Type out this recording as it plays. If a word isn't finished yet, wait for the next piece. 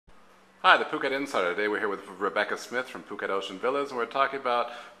Hi, the Phuket Insider. Today we're here with Rebecca Smith from Phuket Ocean Villas, and we're talking about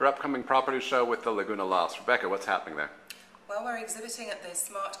her upcoming property show with the Laguna Lofts. Rebecca, what's happening there? Well, we're exhibiting at the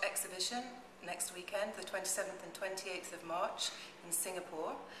Smart Exhibition next weekend, the 27th and 28th of March in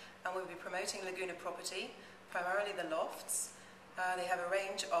Singapore, and we'll be promoting Laguna property, primarily the lofts. They have a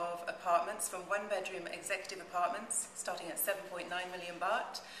range of apartments from one-bedroom executive apartments starting at 7.9 million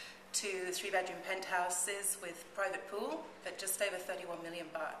baht to three-bedroom penthouses with private pool at just over 31 million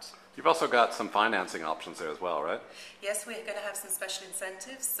baht. You've also got some financing options there as well, right? Yes, we're going to have some special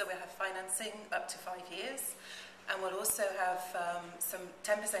incentives, so we'll have financing up to 5 years, and we'll also have some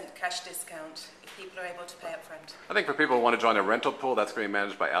 10% cash discount if people are able to pay up front. I think for people who want to join a rental pool, that's going to be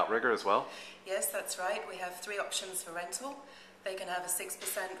managed by Outrigger as well? Yes, that's right. We have 3 options for rental. They can have a 6%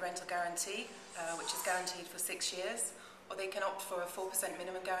 rental guarantee, which is guaranteed for 6 years, or they can opt for a 4%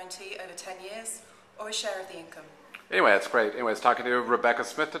 minimum guarantee over 10 years, or a share of the income. Anyway, that's great. Anyways, talking to Rebecca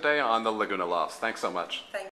Smith today on the Laguna Lofts. Thanks so much. Thank you.